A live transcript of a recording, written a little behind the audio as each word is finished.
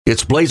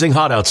It's blazing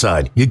hot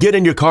outside. You get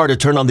in your car to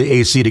turn on the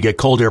AC to get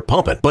cold air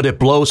pumping, but it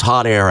blows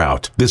hot air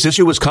out. This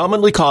issue is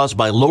commonly caused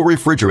by low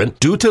refrigerant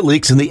due to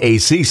leaks in the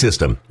AC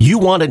system. You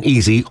want an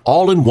easy,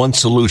 all-in-one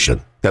solution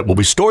that will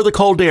restore the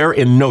cold air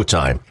in no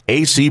time.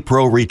 AC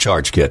Pro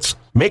Recharge Kits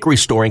make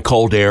restoring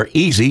cold air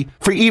easy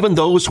for even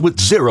those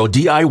with zero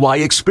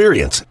DIY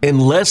experience in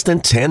less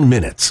than 10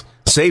 minutes.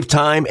 Save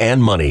time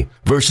and money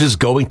versus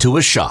going to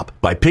a shop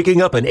by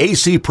picking up an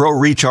AC Pro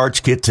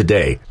Recharge Kit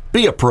today.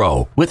 Be a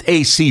pro with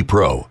AC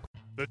Pro.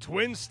 The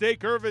Twins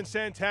stake Irvin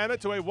Santana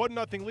to a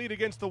 1-0 lead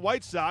against the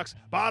White Sox.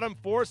 Bottom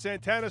four,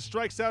 Santana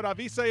strikes out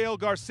Avisail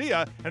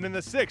Garcia, and in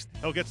the sixth,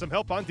 he'll get some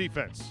help on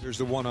defense. Here's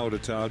the 1-0 to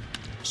Todd.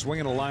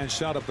 Swinging a line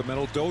shot up the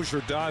middle.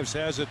 Dozier dives,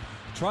 has it,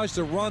 tries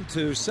to run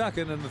to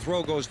second, and the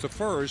throw goes to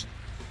first.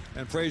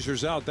 And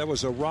Frazier's out. That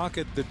was a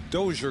rocket that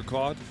Dozier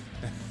caught.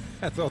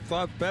 And they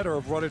thought better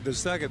of running to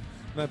second,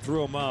 and then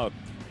threw him out.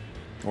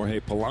 Jorge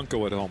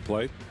Polanco at home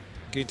plate.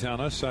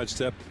 Quintana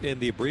sidestep in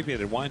the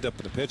abbreviated windup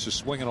of the pitch is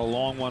swinging a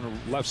long one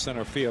left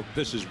center field.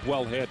 This is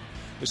well hit.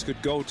 This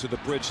could go to the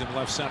bridge in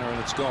left center, and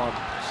it's gone.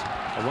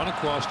 A run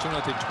across,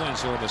 2-0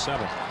 Twins here in the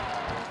seventh.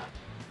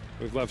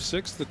 We've left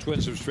six. The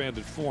Twins have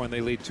stranded four, and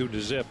they lead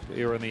 2-0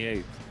 here in the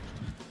eighth.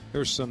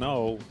 Here's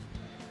Sano.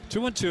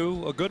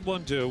 2-2, a good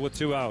 1-2 with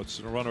two outs.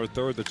 And a runner at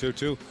third, the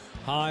 2-2.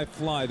 High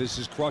fly. This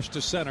is crushed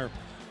to center.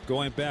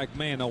 Going back,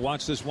 man. Now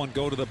watch this one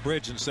go to the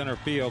bridge in center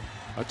field.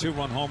 A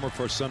two-run homer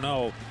for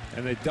Sano,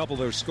 and they double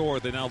their score.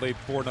 They now lead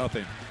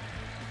 4-0.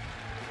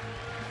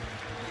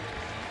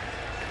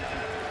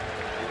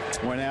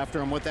 Went after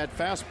him with that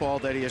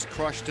fastball that he has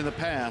crushed in the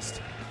past.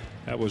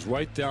 That was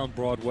right down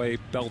Broadway,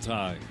 belt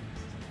high.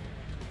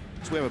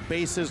 So we have a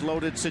bases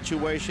loaded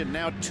situation.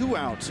 Now two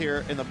outs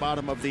here in the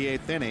bottom of the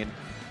eighth inning.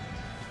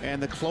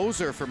 And the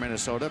closer for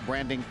Minnesota,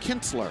 Brandon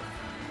Kintzler,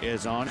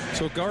 is on.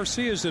 So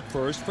Garcia's at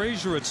first,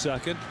 Frazier at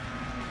second,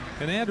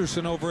 and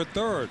Anderson over at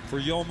third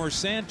for Yomer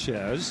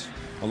Sanchez.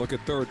 A look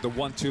at third, the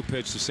 1-2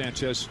 pitch to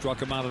Sanchez,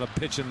 struck him out on a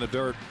pitch in the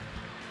dirt.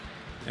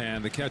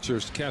 And the catcher,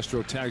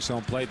 Castro, tags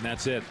home plate, and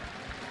that's it.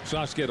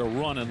 Sox get a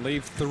run and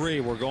leave three.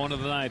 We're going to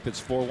the ninth.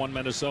 It's 4-1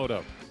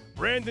 Minnesota.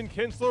 Brandon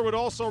Kintzler would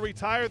also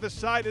retire the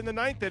side in the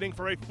ninth inning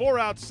for a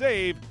 4-out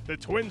save. The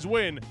Twins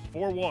win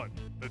 4-1.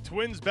 The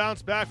Twins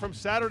bounce back from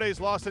Saturday's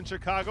loss in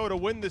Chicago to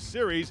win the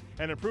series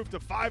and improve to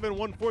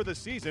 5-1 for the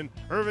season.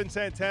 Irvin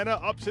Santana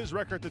ups his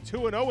record to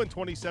 2-0 in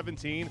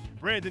 2017.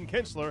 Brandon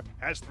Kintzler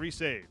has 3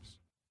 saves.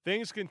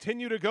 Things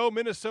continue to go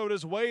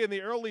Minnesota's way in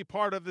the early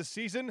part of the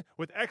season.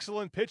 With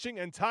excellent pitching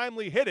and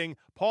timely hitting,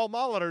 Paul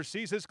Molitor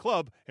sees his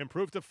club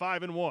improve to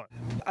 5-1.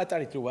 I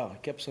thought he threw well. He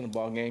kept us in the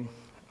ball game.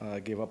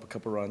 Gave up a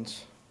couple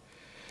runs.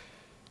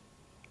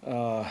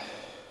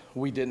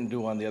 We didn't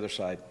do on the other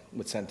side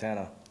with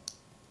Santana.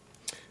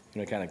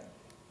 Kind of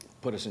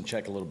put us in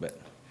check a little bit.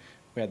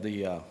 We had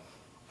the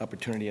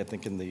opportunity, I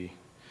think, in the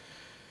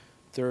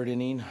third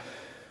inning,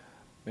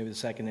 maybe the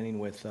second inning,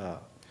 with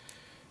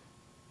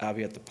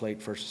Avi at the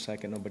plate, first and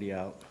second, nobody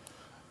out.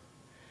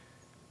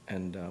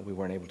 And we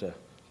weren't able to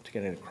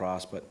get it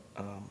across, but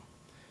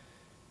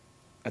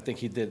I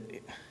think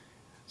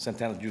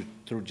Santana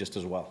threw just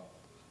as well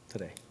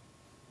today.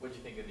 What do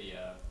you think of the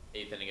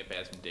eighth inning at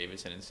bats from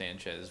Davidson and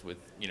Sanchez with,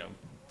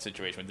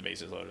 situation with the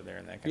bases loaded there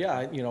and that kind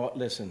of thing?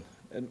 Listen,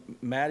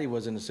 Matty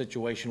was in a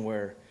situation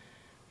where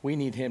we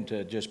need him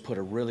to just put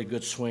a really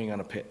good swing on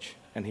a pitch.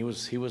 And he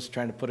was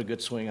trying to put a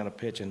good swing on a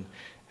pitch and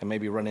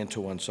maybe run into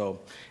one.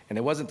 So, and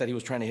it wasn't that he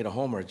was trying to hit a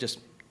homer, just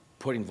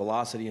putting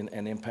velocity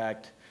and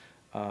impact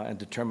and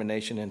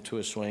determination into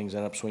his swings,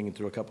 ended up swinging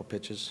through a couple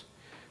pitches.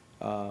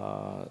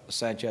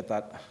 Sanchez, I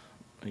thought,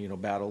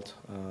 battled.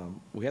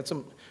 We had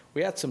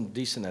some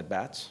decent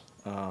at-bats.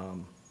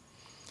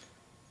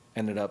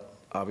 Ended up,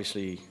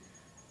 obviously,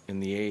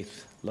 in the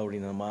eighth,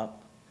 loading them up.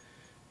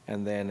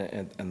 And then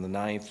in the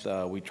ninth,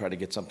 we tried to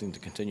get something to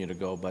continue to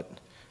go. But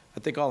I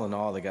think all in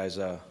all, the guys,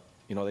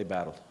 they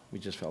battled. We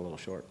just fell a little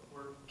short.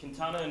 Were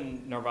Quintana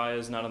and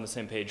Narvaez not on the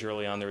same page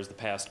early on? There was the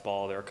passed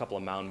ball. There were a couple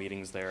of mound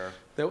meetings there.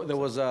 There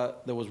was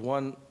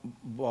one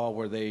ball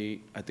where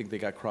I think they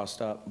got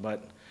crossed up.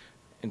 But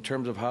in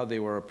terms of how they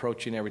were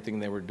approaching everything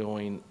they were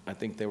doing, I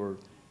think they were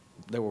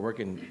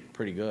working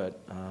pretty good.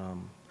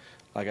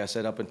 Like I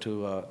said, up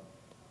until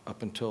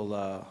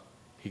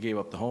he gave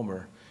up the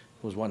homer,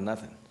 it was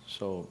 1-0.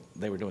 So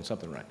they were doing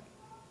something right.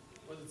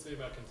 What does it say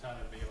about Quintana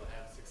being able to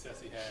have the success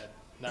he had,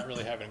 not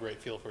really having a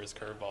great feel for his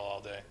curveball all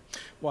day?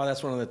 Well,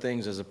 that's one of the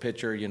things as a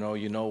pitcher, you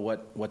know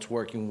what's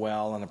working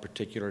well on a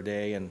particular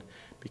day, and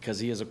because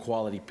he is a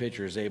quality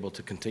pitcher, is able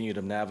to continue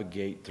to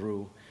navigate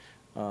through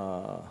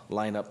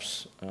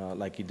lineups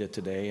like he did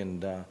today,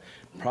 and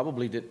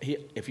probably did.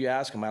 If you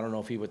ask him, I don't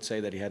know if he would say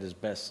that he had his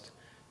best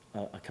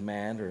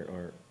command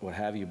or what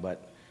have you,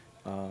 but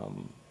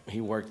he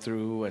worked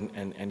through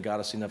and got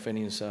us enough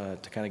innings to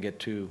kind of get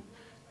to,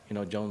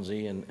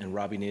 Jonesy and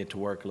Robbie needed to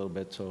work a little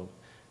bit, so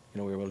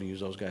we were able to use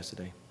those guys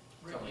today.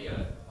 It's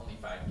only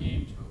 5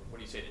 games, but what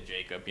do you say to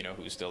Jacob,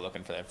 who's still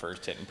looking for that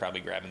first hit and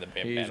probably grabbing the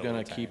bat? He's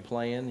going to keep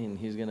playing, and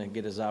he's going to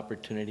get his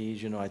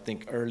opportunities. I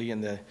think early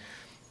in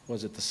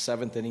was it the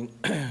 7th inning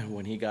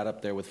when he got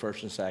up there with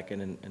first and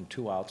second and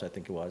 2 outs, I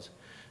think it was.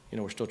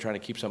 We're still trying to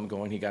keep something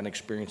going. He got an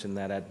experience in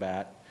that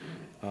at-bat.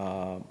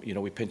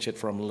 We pinch hit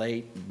for him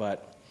late,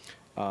 but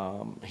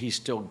he's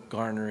still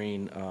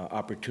garnering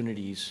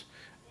opportunities,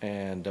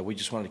 and we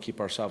just wanted to keep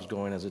ourselves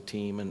going as a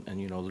team. And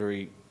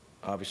Lurie,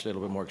 obviously a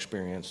little bit more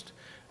experienced.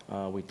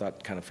 We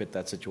thought kind of fit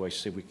that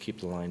situation, see if we keep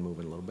the line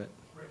moving a little bit.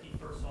 Ricky,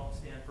 first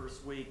homestand,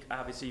 first week.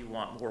 Obviously, you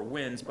want more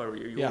wins, but are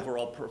you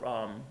overall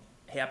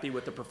happy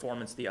with the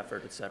performance, the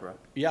effort, et cetera?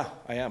 Yeah,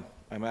 I am.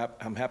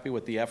 I'm happy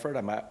with the effort.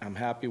 I'm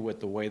happy with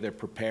the way they're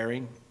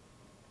preparing.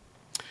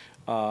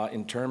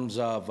 In terms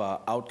of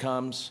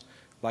outcomes,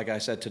 like I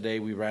said today,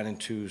 we ran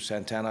into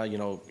Santana.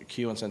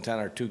 Q and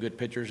Santana are 2 good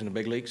pitchers in the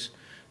big leagues.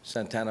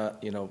 Santana,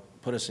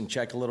 put us in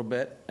check a little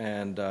bit,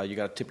 and you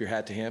got to tip your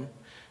hat to him.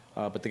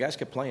 But the guys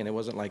kept playing. It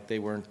wasn't like they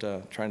weren't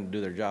trying to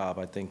do their job.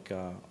 I think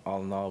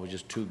all in all, it was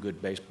just 2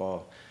 good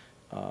baseball.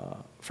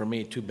 For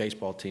me, 2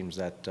 baseball teams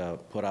that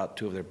put out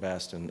 2 of their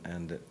best,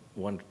 and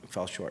one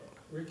fell short.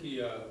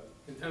 Ricky,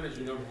 Quintana's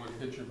your number 1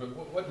 pitcher, but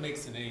what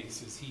makes an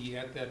ace? Is he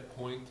at that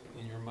point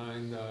in your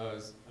mind?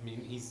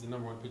 He's the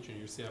number 1 pitcher in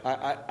your staff.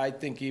 I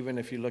think even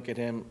if you look at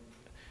him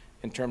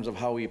in terms of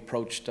how he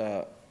approached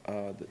the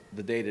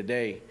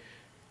day-to-day,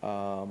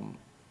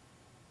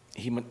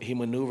 he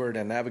maneuvered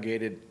and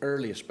navigated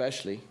early,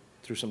 especially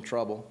through some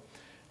trouble.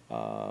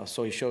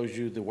 So he shows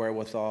you the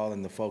wherewithal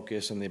and the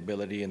focus and the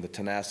ability and the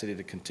tenacity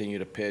to continue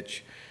to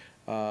pitch.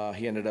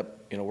 He ended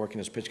up, working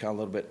his pitch count a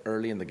little bit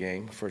early in the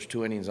game. First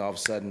 2 innings, all of a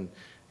sudden,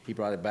 he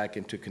brought it back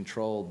into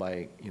control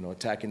by,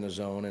 attacking the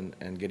zone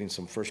and getting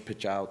some first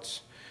pitch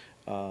outs.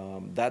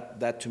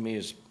 That to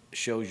me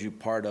shows you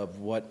part of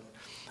what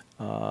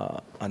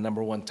a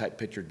number 1 type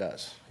pitcher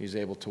does. He's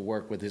able to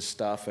work with his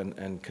stuff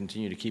and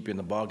continue to keep you in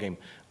the ballgame,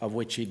 of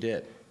which he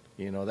did.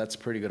 That's a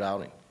pretty good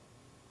outing.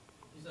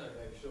 He's not a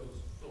guy who shows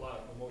a lot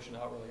of emotion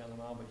out really on the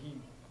mound, but he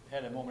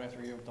had a moment after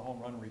he hit the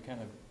home run where he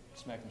kind of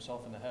smacked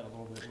himself in the head a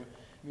little bit.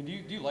 I mean,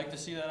 do you like to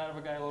see that out of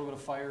a guy, a little bit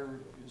of fire,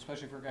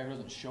 especially for a guy who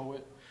doesn't show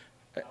it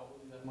out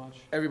that much?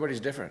 Everybody's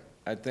different.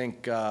 I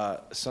think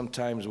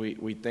sometimes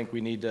we think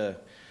we need to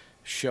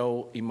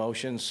show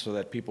emotions so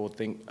that people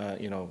think,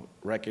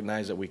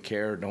 recognize that we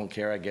care or don't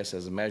care, I guess,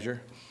 as a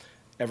measure.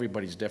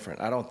 Everybody's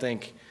different. I don't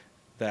think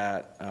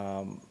that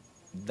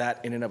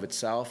that in and of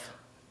itself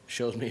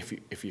shows me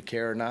if you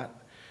care or not.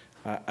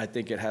 I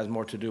think it has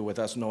more to do with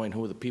us knowing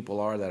who the people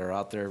are that are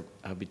out there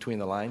between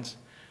the lines.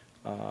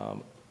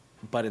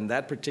 But in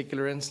that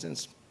particular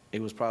instance,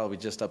 it was probably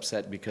just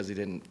upset because he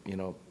didn't,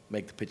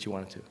 make the pitch he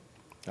wanted to,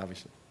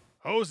 obviously.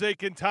 Jose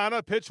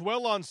Quintana pitched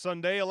well on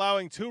Sunday,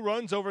 allowing 2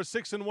 runs over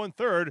 6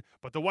 1/3,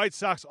 but the White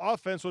Sox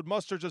offense would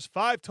muster just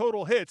 5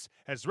 total hits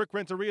as Rick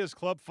Renteria's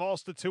club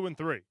falls to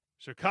 2-3.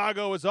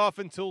 Chicago is off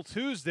until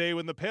Tuesday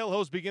when the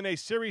Pale-Hose begin a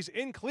series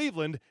in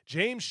Cleveland.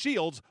 James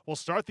Shields will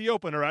start the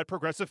opener at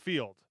Progressive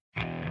Field.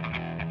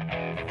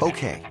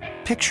 Okay,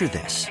 picture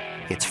this.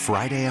 It's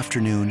Friday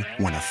afternoon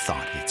when a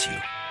thought hits you.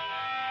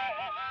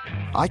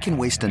 I can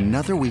waste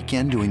another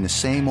weekend doing the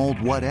same old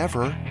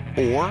whatever,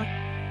 or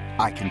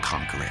I can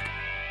conquer it.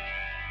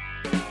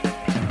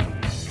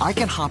 I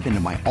can hop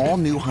into my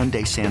all-new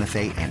Hyundai Santa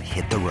Fe and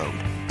hit the road.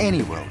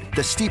 Any road.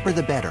 The steeper,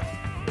 the better.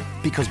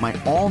 Because my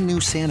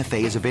all-new Santa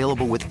Fe is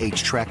available with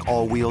H-Track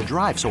all-wheel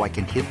drive, so I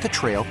can hit the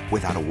trail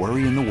without a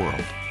worry in the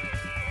world.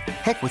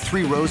 Heck, with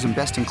 3 rows and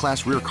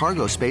best-in-class rear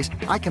cargo space,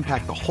 I can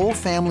pack the whole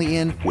family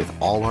in with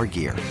all our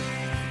gear.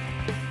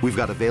 We've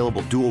got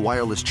available dual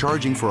wireless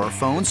charging for our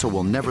phones, so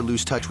we'll never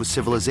lose touch with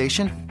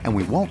civilization, and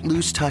we won't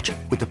lose touch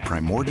with the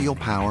primordial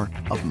power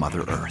of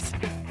Mother Earth.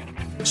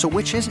 So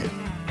which is it?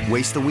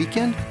 Waste the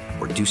weekend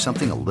or do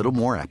something a little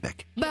more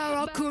epic?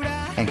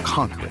 And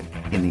conquer it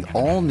in the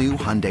all-new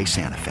Hyundai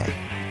Santa Fe.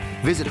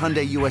 Visit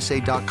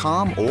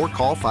HyundaiUSA.com or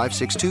call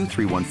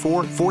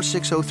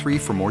 562-314-4603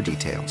 for more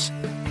details.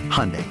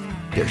 Hyundai,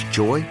 there's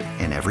joy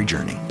in every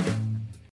journey.